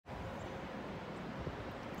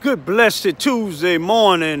Good blessed Tuesday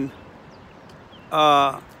morning,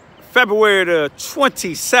 February the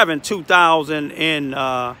 27th,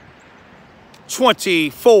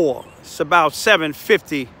 2024. It's about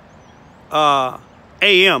 7:50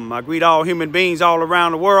 a.m. I greet all human beings all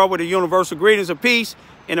around the world with the universal greetings of peace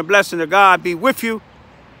and the blessing of God be with you.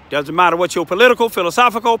 Doesn't matter what your political,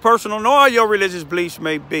 philosophical, personal, nor your religious beliefs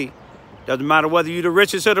may be. Doesn't matter whether you're the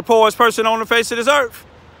richest or the poorest person on the face of this earth.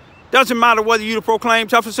 Doesn't matter whether you the proclaimed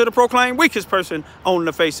toughest or the proclaimed weakest person on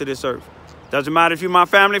the face of this earth. Doesn't matter if you're my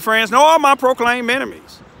family, friends, nor my proclaimed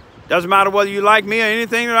enemies. Doesn't matter whether you like me or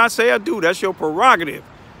anything that I say or do. That's your prerogative.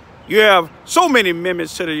 You have so many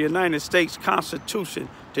amendments to the United States Constitution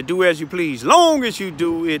to do as you please, long as you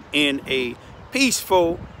do it in a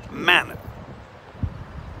peaceful manner.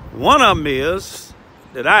 One of them is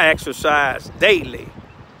that I exercise daily.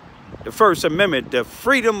 The First Amendment, the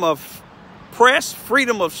freedom of press,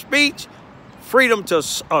 freedom of speech, freedom to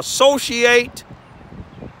associate,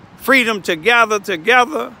 freedom to gather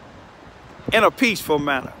together in a peaceful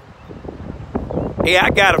manner. Hey, I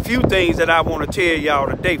got a few things that I want to tell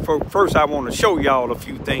y'all today. First, I want to show y'all a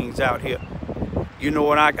few things out here. You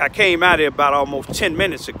know, and I came out here about almost 10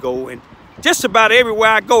 minutes ago, and just about everywhere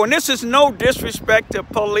I go, and this is no disrespect to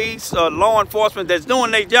police or law enforcement that's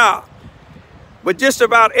doing their job, but just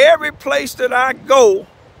about every place that I go,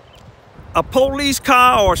 a police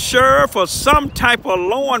car or sheriff or some type of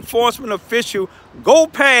law enforcement official go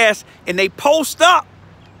past and they post up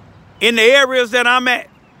in the areas that I'm at.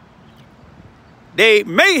 They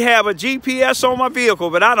may have a GPS on my vehicle,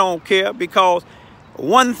 but I don't care, because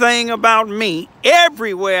one thing about me,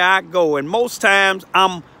 everywhere I go, and most times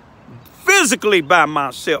I'm physically by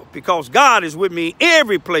myself because God is with me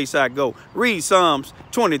every place I go. Read Psalms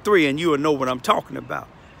 23 and you will know what I'm talking about.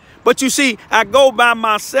 But you see, I go by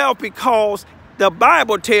myself because the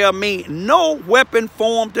Bible tells me no weapon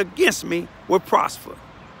formed against me will prosper.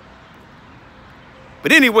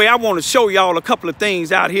 But anyway, I want to show y'all a couple of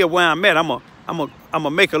things out here where I'm at. I'm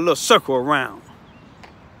gonna make a little circle around.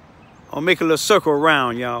 I'll make a little circle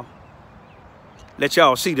around, y'all. Let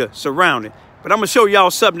y'all see the surrounding. But I'm gonna show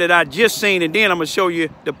y'all something that I just seen, and then I'm gonna show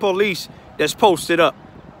you the police that's posted up.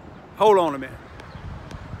 Hold on a minute.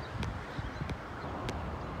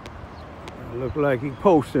 Look like he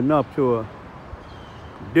posting up to a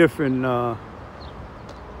different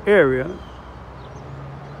area.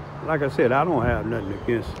 Like I said, I don't have nothing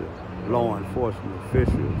against the law enforcement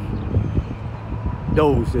officials,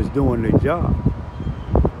 those that's doing their job.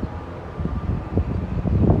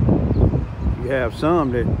 You have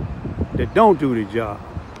some that don't do the job.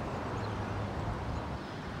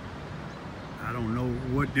 I don't know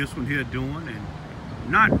what this one here doing, and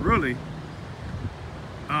not really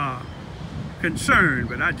concerned,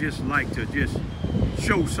 but I just like to just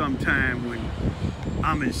show sometime when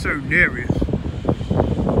I'm in certain areas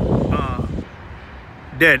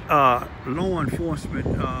that law enforcement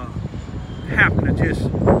happen to just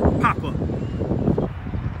pop up.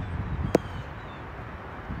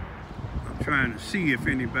 I'm trying to see if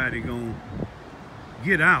anybody gonna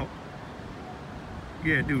get out.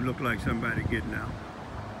 Yeah, it do look like somebody getting out.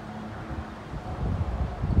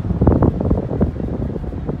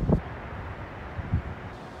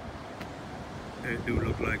 It do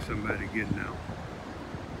look like somebody getting out.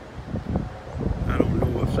 I don't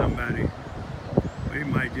know if somebody, they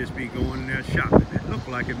might just be going in there shopping. It looked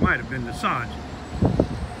like it might have been the sergeant.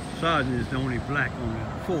 Sergeant is the only black on the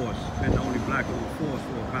force, been the only black on the force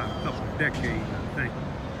for about a couple of decades, I think.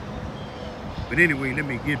 But anyway, let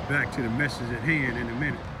me get back to the message at hand in a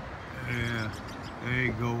minute. Yeah, there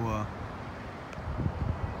you go.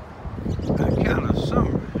 Kind of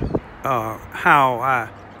summary. How I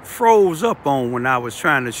froze up on when I was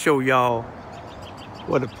trying to show y'all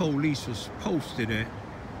where the police was posted at.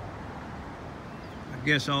 I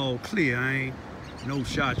guess all clear. I ain't no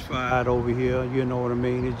shots fired over here. You know what I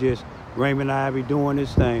mean? It's just Raymond Ivy doing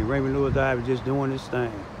his thing. Raymond Lewis Ivy just doing his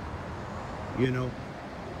thing. You know.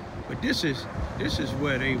 But this is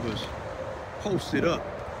where they was posted up.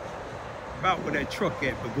 About where that truck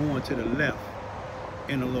at, but going to the left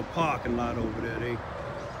in a little parking lot over there.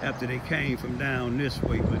 After they came from down this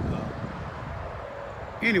way. But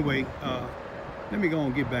anyway, let me go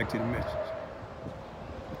and get back to the message.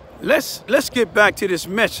 Let's get back to this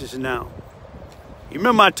message now. You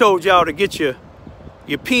remember I told y'all to get your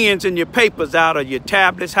pens and your papers out, or your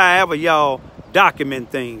tablets, however y'all document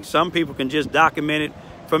things. Some people can just document it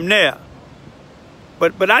from there.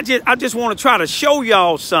 But I just want to try to show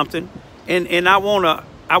y'all something, and I wanna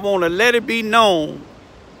let it be known.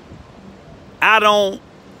 I don't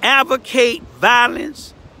advocate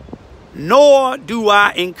violence, nor do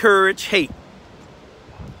I encourage hate.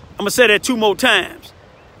 I'm going to say that 2 more times.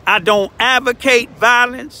 I don't advocate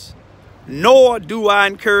violence, nor do I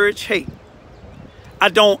encourage hate. I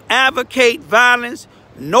don't advocate violence,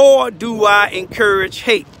 nor do I encourage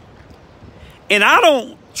hate. And I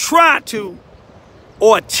don't try to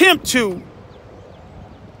or attempt to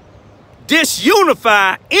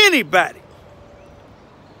disunify anybody.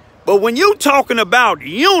 But when you're talking about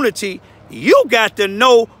unity, you got to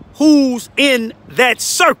know who's in that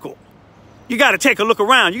circle. You got to take a look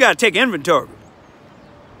around. You got to take inventory.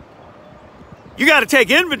 You got to take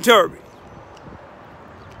inventory.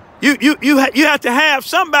 You have to have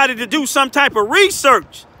somebody to do some type of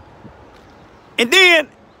research. And then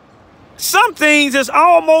some things is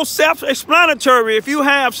almost self-explanatory. If you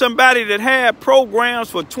have somebody that had programs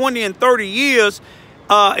for 20 and 30 years,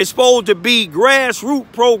 it's supposed to be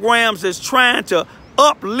grassroots programs that's trying to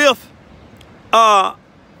uplift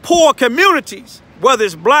poor communities, whether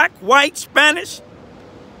it's black, white, Spanish,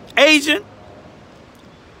 Asian.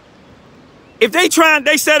 If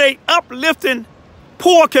they say they uplifting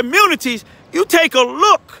poor communities, you take a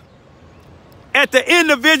look at the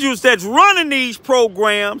individuals that's running these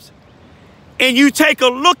programs and you take a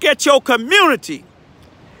look at your community.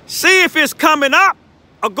 See if it's coming up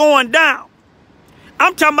or going down.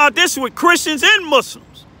 I'm talking about this with Christians and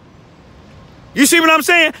Muslims. You see what I'm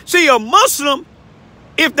saying? See, a Muslim,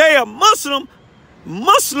 if they are Muslim,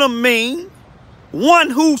 Muslim mean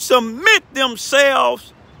one who submit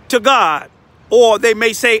themselves to God. Or they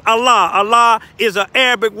may say Allah. Allah is an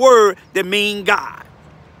Arabic word that means God.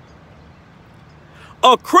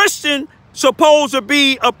 A Christian supposed to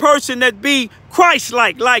be a person that be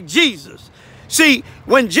Christ-like, like Jesus. See,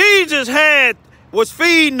 when Jesus was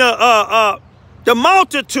feeding the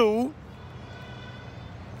multitude,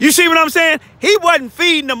 you see what I'm saying? He wasn't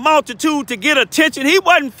feeding the multitude to get attention. He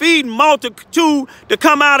wasn't feeding multitude to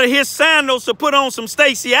come out of his sandals to put on some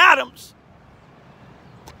Stacey Adams.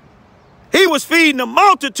 He was feeding the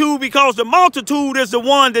multitude because the multitude is the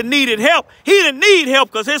one that needed help. He didn't need help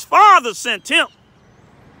because his father sent him.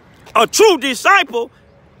 A true disciple,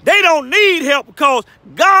 they don't need help because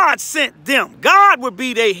God sent them. God would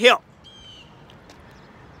be their help.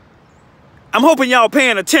 I'm hoping y'all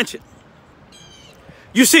paying attention.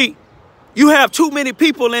 You see, you have too many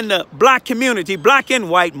people in the black community, black and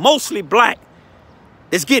white, mostly black,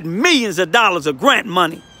 that's getting millions of dollars of grant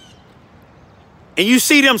money. And you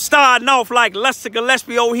see them starting off like Lester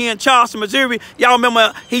Gillespie over here in Charleston, Missouri. Y'all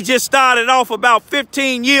remember he just started off about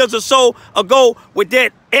 15 years or so ago with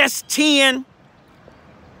that S10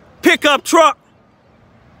 pickup truck.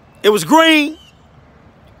 It was green.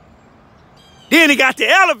 Then he got to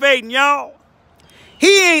elevating, y'all.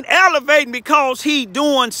 He ain't elevating because he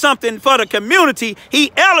doing something for the community.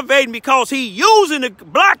 He elevating because he using the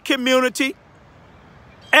black community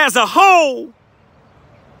as a whole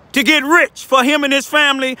to get rich for him and his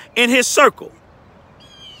family and his circle.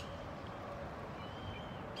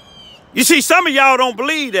 You see, some of y'all don't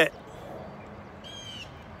believe that.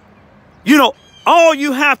 You know, all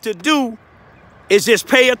you have to do is just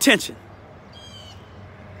pay attention.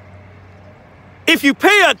 If you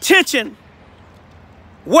pay attention,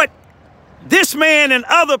 what this man and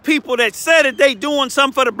other people that said that they doing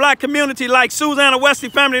something for the black community, like Susanna Wesley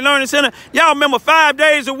Family Learning Center, y'all remember 5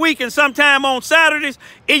 days a week and sometime on Saturdays,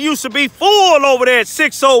 it used to be full over there at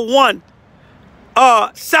 601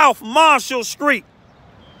 South Marshall Street.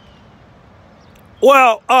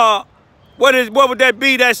 Well, what would that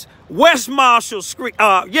be? That's West Marshall Street.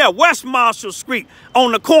 West Marshall Street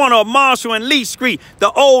on the corner of Marshall and Lee Street,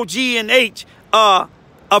 the old G&H a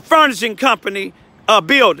furnishing company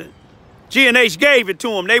building. G&H gave it to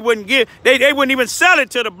them. They wouldn't even sell it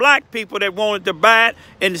to the black people that wanted to buy it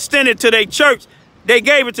and send it to their church. They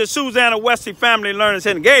gave it to Susanna Wesley Family Learning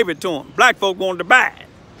Center and gave it to them. Black folk wanted to buy it.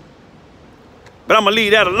 But I'm going to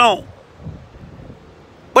leave that alone.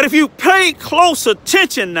 But if you pay close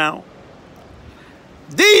attention now,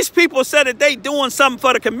 these people said that they doing something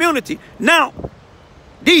for the community. Now,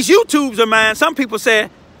 these YouTubes of mine, some people say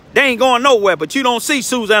they ain't going nowhere, but you don't see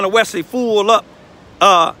Susanna Wesley full up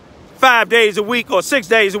 5 days a week or 6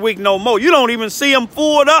 days a week no more. You don't even see them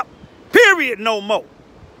full up, period, no more.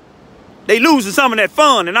 They losing some of that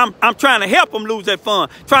fun, and I'm trying to help them lose that fun,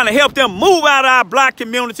 trying to help them move out of our black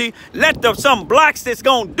community, let some blacks that's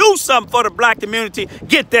going to do something for the black community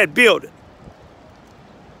get that building.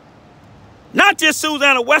 Not just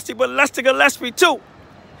Susanna Wesley, but Lester Gillespie too.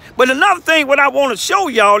 But another thing what I want to show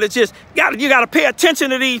y'all is just you got to pay attention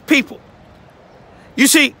to these people. You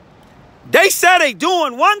see, they say they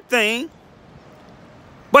doing one thing,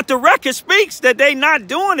 but the record speaks that they not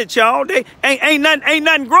doing it, y'all. They ain't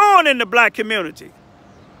nothing growing in the black community.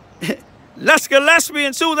 Lester Gillespie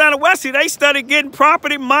and Susanna Wesley, they studied getting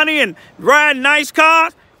property, money, and riding nice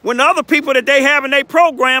cars when the other people that they have in their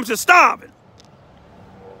programs are starving.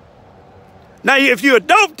 Now, if you're a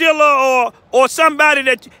dope dealer or somebody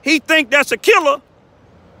that he think that's a killer,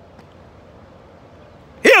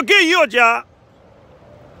 he'll give you a job.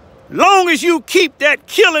 Long as you keep that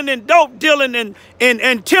killing and dope dealing and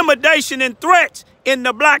intimidation and threats in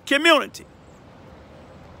the black community.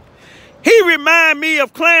 He remind me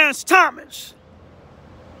of Clarence Thomas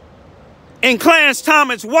and Clarence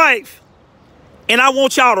Thomas' wife. And I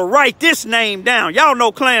want y'all to write this name down. Y'all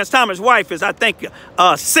know Clarence Thomas' wife is, I think,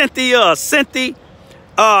 Cynthia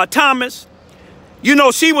Thomas. You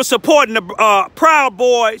know, she was supporting the Proud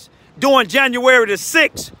Boys during January the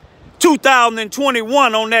 6th,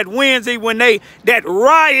 2021 on that Wednesday when that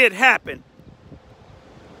riot happened.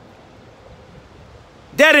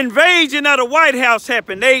 That invasion of the White House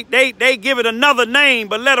happened. They give it another name,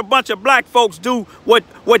 but let a bunch of black folks do what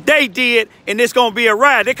they did, and it's going to be a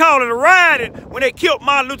riot. They called it a riot when they killed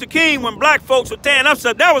Martin Luther King, when black folks were tearing up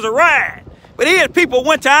stuff. That was a riot. But here people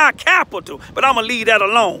went to our Capitol, but I'm going to leave that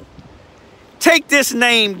alone. Take this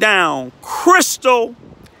name down. Crystal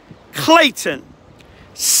Clayton.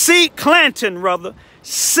 Clanton.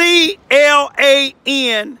 C-L-A-N-T-O-N.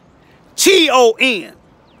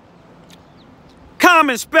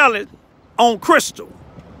 Common spelling on Crystal.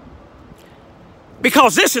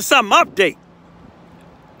 Because this is some update.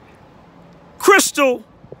 Crystal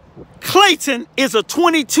Clayton is a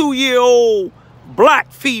 22-year-old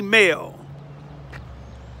black female.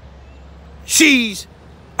 She's,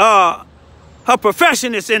 her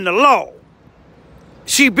profession is in the law.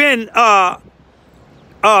 She been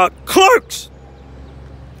clerks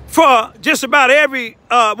for just about every,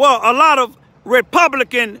 a lot of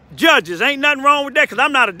Republican judges. Ain't nothing wrong with that because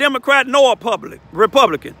I'm not a Democrat nor a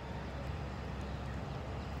Republican.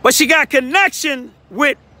 But she got connection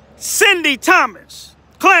with Cindy Thomas,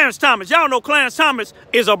 Clarence Thomas. Y'all know Clarence Thomas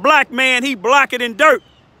is a black man. He blacker than dirt.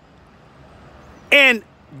 And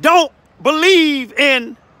don't believe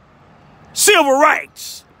in civil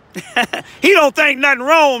rights. He don't think nothing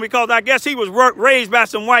wrong because I guess he was raised by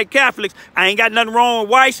some white Catholics. I ain't got nothing wrong with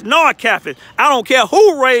whites nor Catholics. I don't care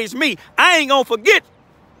who raised me. I ain't gonna forget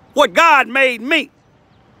what God made me.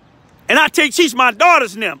 And I teach my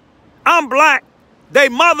daughters and them. I'm black. Their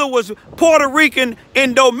mother was Puerto Rican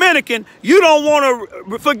and Dominican. You don't want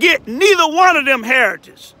to forget neither one of them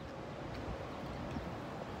heritages.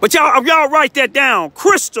 But y'all write that down.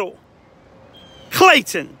 Crystal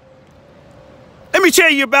Clayton. Let me tell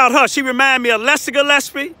you about her. She reminded me of Lester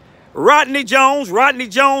Gillespie, Rodney Jones,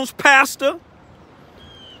 pastor,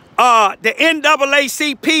 the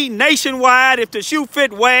NAACP nationwide, if the shoe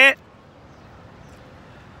fit, wear it.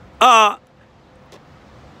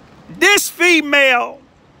 This female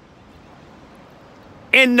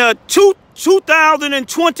in the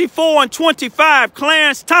 2024 and 25,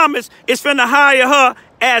 Clarence Thomas is finna hire her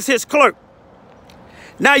as his clerk.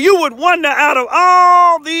 Now you would wonder, out of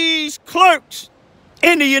all these clerks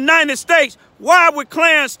in the United States, why would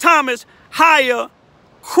Clarence Thomas hire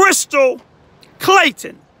Crystal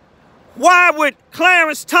Clayton? Why would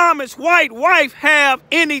Clarence Thomas' white wife have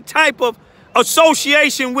any type of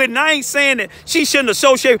association with, and I ain't saying that she shouldn't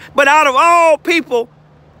associate, but out of all people,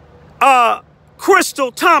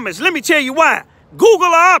 Crystal Thomas, let me tell you why.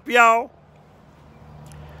 Google her up, y'all.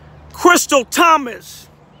 Crystal Thomas.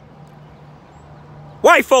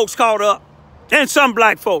 White folks caught up, and some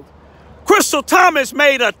black folks. Crystal Thomas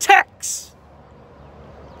made a text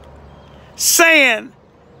saying,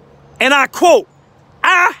 and I quote,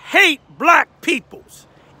 "I hate black peoples."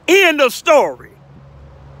 End of story.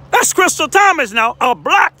 That's Crystal Thomas now, a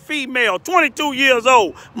black female, 22 years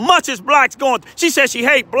old. Much as blacks going, she said she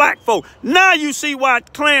hate black folk. Now you see why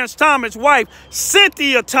Clarence Thomas' wife,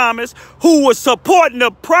 Cynthia Thomas, who was supporting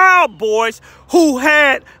the Proud Boys, who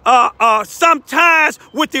had some ties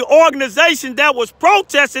with the organization that was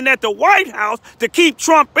protesting at the White House to keep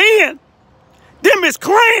Trump in. Them is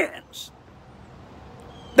clans.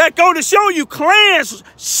 That go to show you clans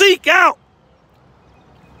seek out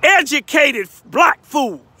educated black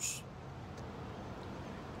fools.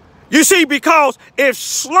 You see, because if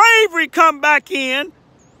slavery come back in,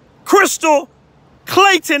 Crystal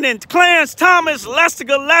Clayton and Clarence Thomas, Lester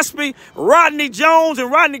Gillespie, Rodney Jones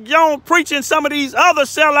preaching some of these other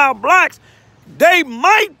sellout blacks, they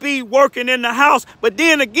might be working in the house. But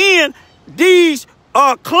then again, these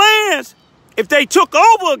clans, if they took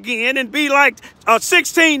over again and be like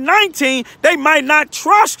 1619, they might not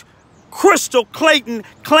trust Crystal Clayton,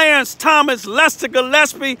 Clarence Thomas, Lester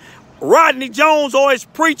Gillespie, Rodney Jones or his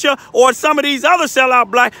preacher or some of these other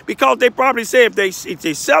sellout black, because they probably say if they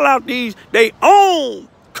sell out these, they own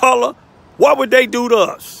color, what would they do to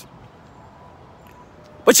us?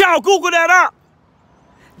 But y'all Google that up.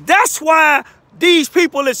 That's why these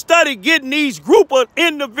people that study getting these group of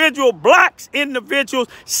individual blacks, individuals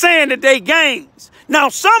saying that they gangs. Now,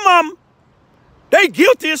 some of them, they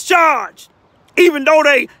guilty as charged, even though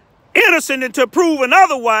they innocent until proven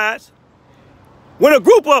otherwise. When a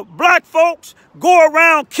group of black folks go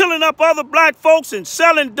around killing up other black folks and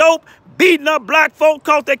selling dope, beating up black folks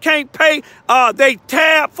because they can't pay they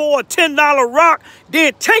tab for a $10 rock,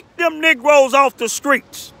 then take them Negroes off the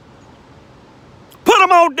streets. Put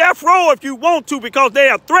them on death row if you want to, because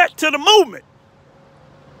they're a threat to the movement.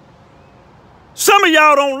 Some of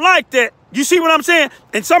y'all don't like that. You see what I'm saying?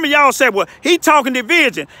 And some of y'all say, well, he talking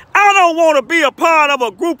division. I don't want to be a part of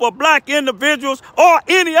a group of black individuals or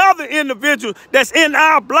any other individual that's in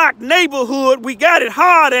our black neighborhood. We got it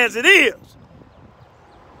hard as it is.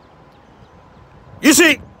 You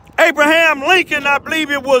see, Abraham Lincoln, I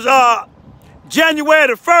believe it was January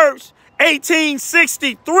the 1st,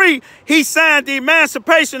 1863, he signed the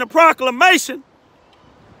Emancipation Proclamation.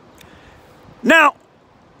 Now,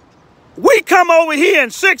 we come over here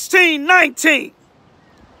in 1619.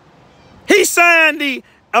 He signed the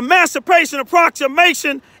Emancipation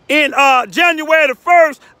Proclamation in January the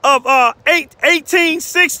 1st of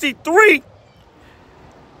 1863.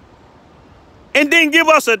 And didn't give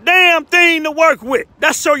us a damn thing to work with.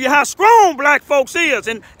 That show you how strong black folks is.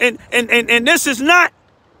 And this is not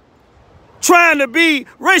trying to be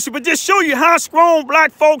racist, but just show you how strong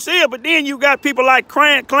black folks is. But then you got people like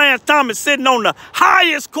Clarence Thomas sitting on the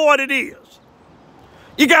highest court it is.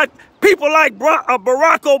 You got people like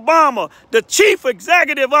Barack Obama, the chief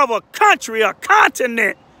executive of a country, a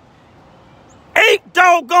continent. 8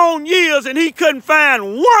 doggone years and he couldn't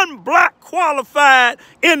find one black qualified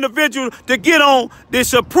individual to get on the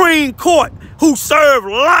Supreme Court who served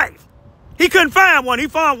life. He couldn't find one. He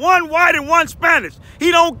found one white and one Spanish.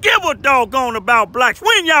 He don't give a doggone about blacks.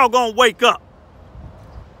 When y'all gonna wake up?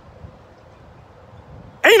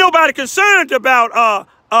 Ain't nobody concerned about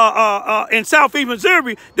in Southeast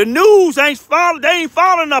Missouri. The news ain't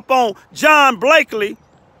following up on John Blakely,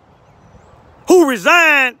 who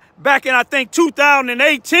resigned back in, I think,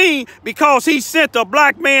 2018 because he sent a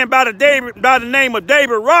black man by the name of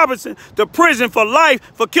David Robinson to prison for life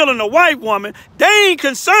for killing a white woman. They ain't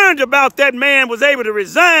concerned about that man was able to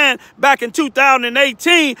resign back in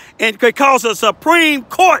 2018 and because a Supreme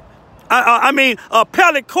Court,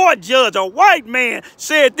 appellate court judge, a white man,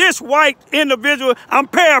 said this white individual, I'm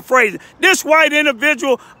paraphrasing, this white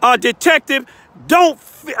individual detective don't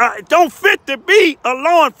fit to be a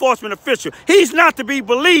law enforcement official. He's not to be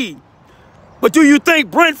believed. But do you think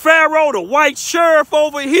Brent Farrow, the white sheriff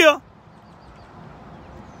over here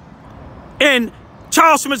in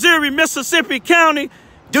Charleston, Missouri, Mississippi County,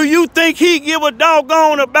 do you think he give a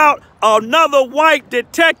doggone about another white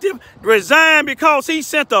detective resign because he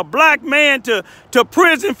sent a black man to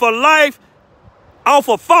prison for life off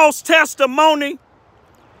of false testimony?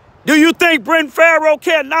 Do you think Brent Farrow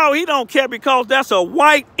care? No, he don't care because that's a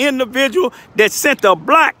white individual that sent a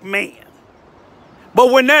black man.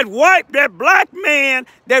 But when that black man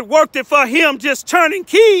that worked it for him just turning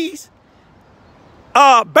keys,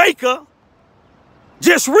 Baker,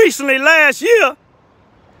 just recently last year,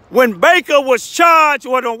 when Baker was charged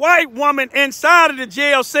with a white woman inside of the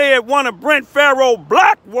jail said one of Brent Farrow's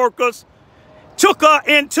black workers took her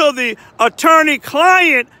into the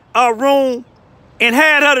attorney-client room and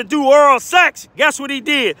had her to do oral sex. Guess what he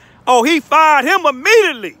did? Oh, he fired him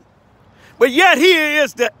immediately. But yet here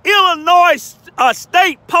is the Illinois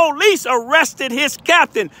State Police arrested his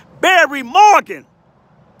captain, Barry Morgan,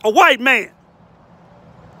 a white man,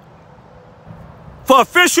 for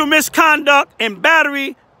official misconduct and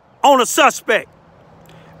battery on a suspect.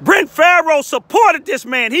 Brent Farrow supported this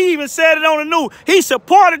man. He even said it on the news. He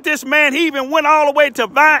supported this man. He even went all the way to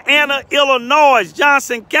Vienna, Illinois,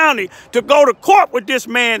 Johnson County, to go to court with this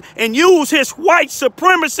man and use his white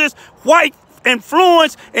supremacist, white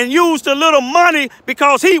influence, and use the little money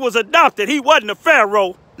because he was adopted. He wasn't a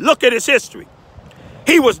Pharaoh. Look at his history.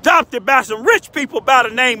 He was adopted by some rich people by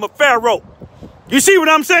the name of Pharaoh. You see what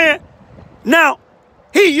I'm saying? Now,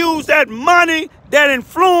 he used that money, that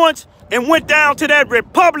influence, and went down to that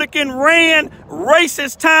Republican-ran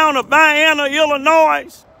racist town of Vienna,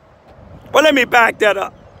 Illinois. Well, let me back that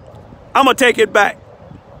up. I'm going to take it back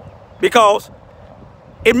because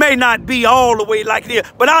it may not be all the way like this,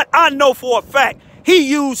 but I know for a fact he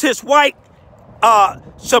used his white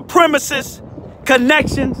supremacist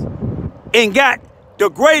connections and got the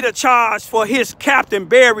greater charge for his Captain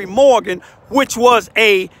Barry Morgan, which was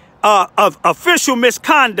of official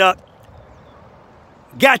misconduct,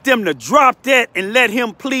 got them to drop that and let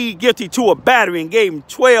him plead guilty to a battery and gave him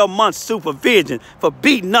 12 months supervision for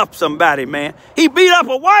beating up somebody, man. He beat up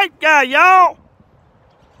a white guy, y'all.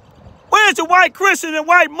 Where's the white Christian and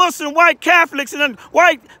white Muslim, white Catholics and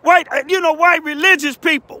white religious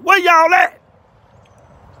people? Where y'all at?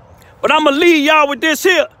 But I'm going to leave y'all with this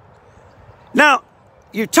here. Now,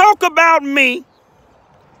 you talk about me,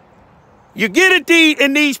 you get it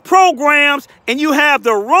in these programs, and you have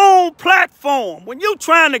the wrong platform. When you're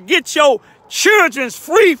trying to get your children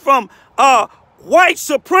free from white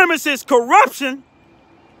supremacist corruption,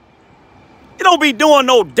 you don't be doing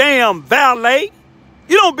no damn valet.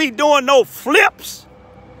 You don't be doing no flips.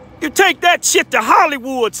 You take that shit to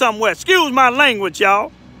Hollywood somewhere. Excuse my language,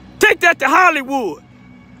 y'all. Take that to Hollywood.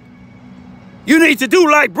 You need to do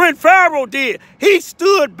like Brent Farrell did. He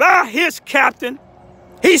stood by his captain.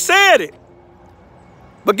 He said it.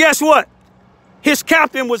 But guess what? His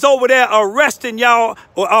captain was over there arresting y'all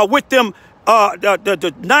with them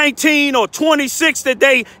the 19 or 26 that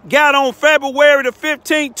they got on February the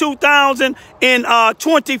 15th,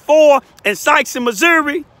 2024 in Sykes,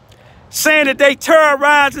 Missouri, saying that they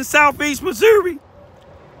terrorized in southeast Missouri.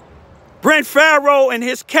 Brent Farrell and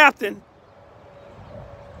his captain,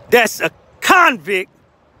 that's a convict,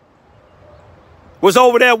 was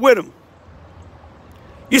over there with him.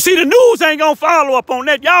 You see, the news ain't gonna follow up on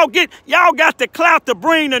that. Y'all got the clout to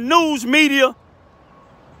bring the news media.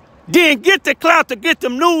 Then get the clout to get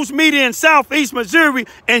them news media in southeast Missouri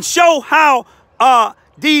and show how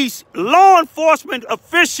these law enforcement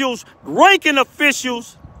officials, ranking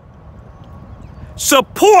officials,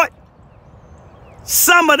 support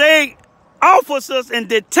some of their officers and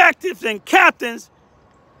detectives and captains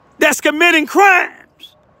that's committing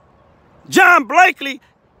crimes. John Blakely,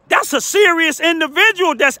 that's a serious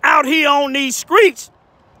individual that's out here on these streets,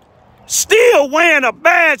 still wearing a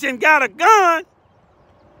badge and got a gun.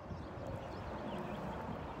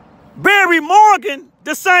 Barry Morgan,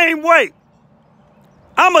 the same way.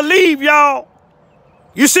 I'ma leave y'all.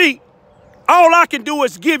 You see, all I can do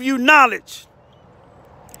is give you knowledge.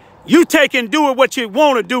 You take and do it what you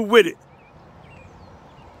want to do with it.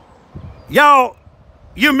 Y'all,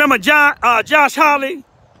 you remember Josh Hawley?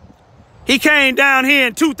 He came down here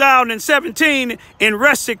in 2017 and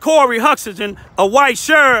arrested Corey Huxton, a white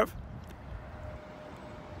sheriff.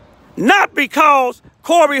 Not because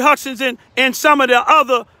Corey Huxton and some of the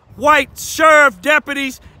other white sheriff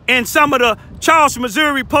deputies and some of the Charles,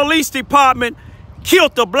 Missouri Police Department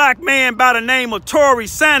killed a black man by the name of Torrey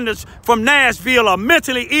Sanders from Nashville, a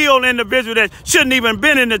mentally ill individual that shouldn't even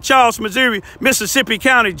been in the Charles, Missouri, Mississippi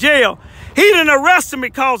County Jail. He didn't arrest him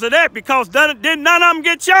because of that, because none of them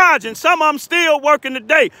get charged, and some of them still working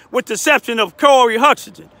today, with the exception of Corey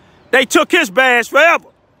Huxton. They took his badge forever.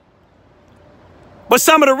 But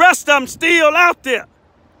some of the rest of them still out there.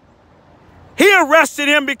 He arrested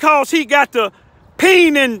him because he got the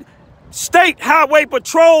peening state highway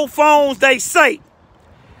patrol phones, they say.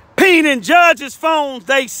 Peening judges' phones,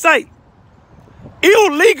 they say.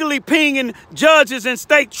 Illegally pinging judges and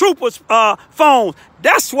state troopers' phones.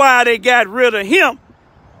 That's why they got rid of him.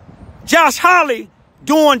 Josh Hawley,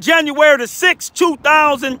 during January the 6th,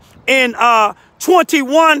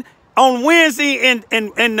 2021, on Wednesday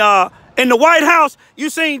in the White House,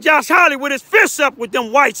 you seen Josh Hawley with his fists up with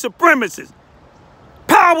them white supremacists.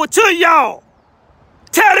 Power to y'all.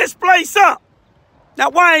 Tear this place up. Now,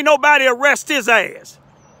 why ain't nobody arrest his ass?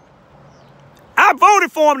 I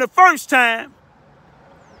voted for him the first time,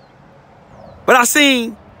 but I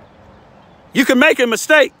seen you can make a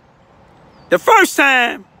mistake. The first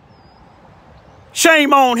time,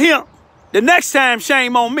 shame on him. The next time,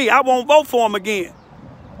 shame on me. I won't vote for him again.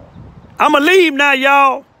 I'ma leave now,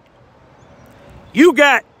 y'all. You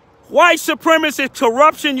got white supremacist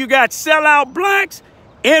corruption. You got sellout blacks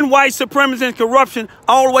and white supremacists and corruption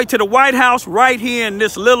all the way to the White House right here in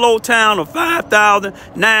this little old town of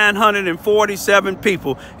 5,947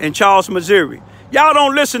 people in Charles, Missouri. Y'all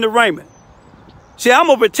don't listen to Raymond. See, I'm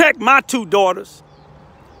going to protect my two daughters.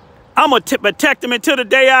 I'm going to protect them until the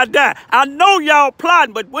day I die. I know y'all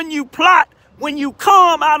plotting, but when you plot, when you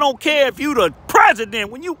come, I don't care if you the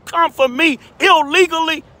president. When you come for me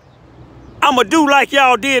illegally, I'm going to do like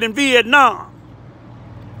y'all did in Vietnam.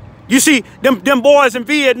 You see, them boys in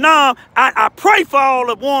Vietnam, I pray for all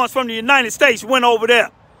the ones from the United States who went over there.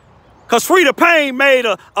 Because Frida Payne made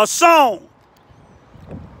a song.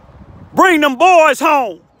 Bring them boys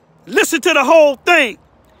home. Listen to the whole thing.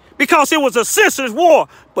 Because it was a senseless war.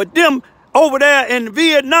 But them over there in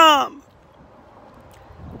Vietnam,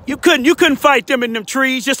 You couldn't fight them in them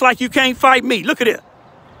trees just like you can't fight me. Look at it.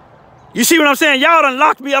 You see what I'm saying? Y'all done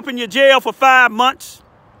locked me up in your jail for 5 months.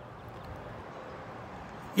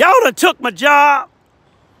 Y'all done took my job.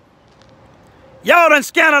 Y'all done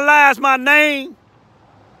scandalized my name.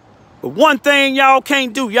 But one thing y'all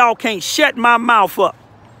can't do, y'all can't shut my mouth up.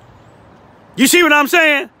 You see what I'm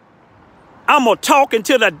saying? I'm going to talk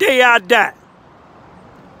until the day I die.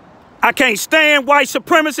 I can't stand white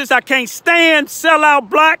supremacists. I can't stand sellout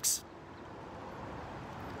blacks.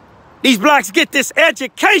 These blacks get this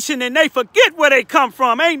education and they forget where they come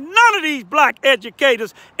from. Ain't none of these black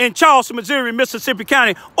educators in Charleston, Missouri, Mississippi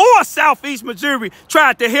County, or Southeast Missouri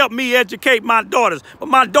tried to help me educate my daughters. But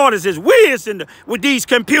my daughters is whiz with these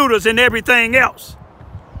computers and everything else.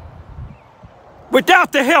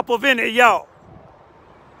 Without the help of any of y'all.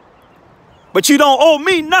 But you don't owe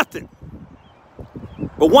me nothing.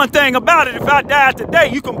 But one thing about it, if I died today,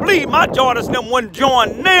 you can believe my daughters and them wouldn't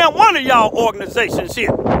join now one of y'all organizations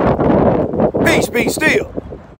here. Peace be still.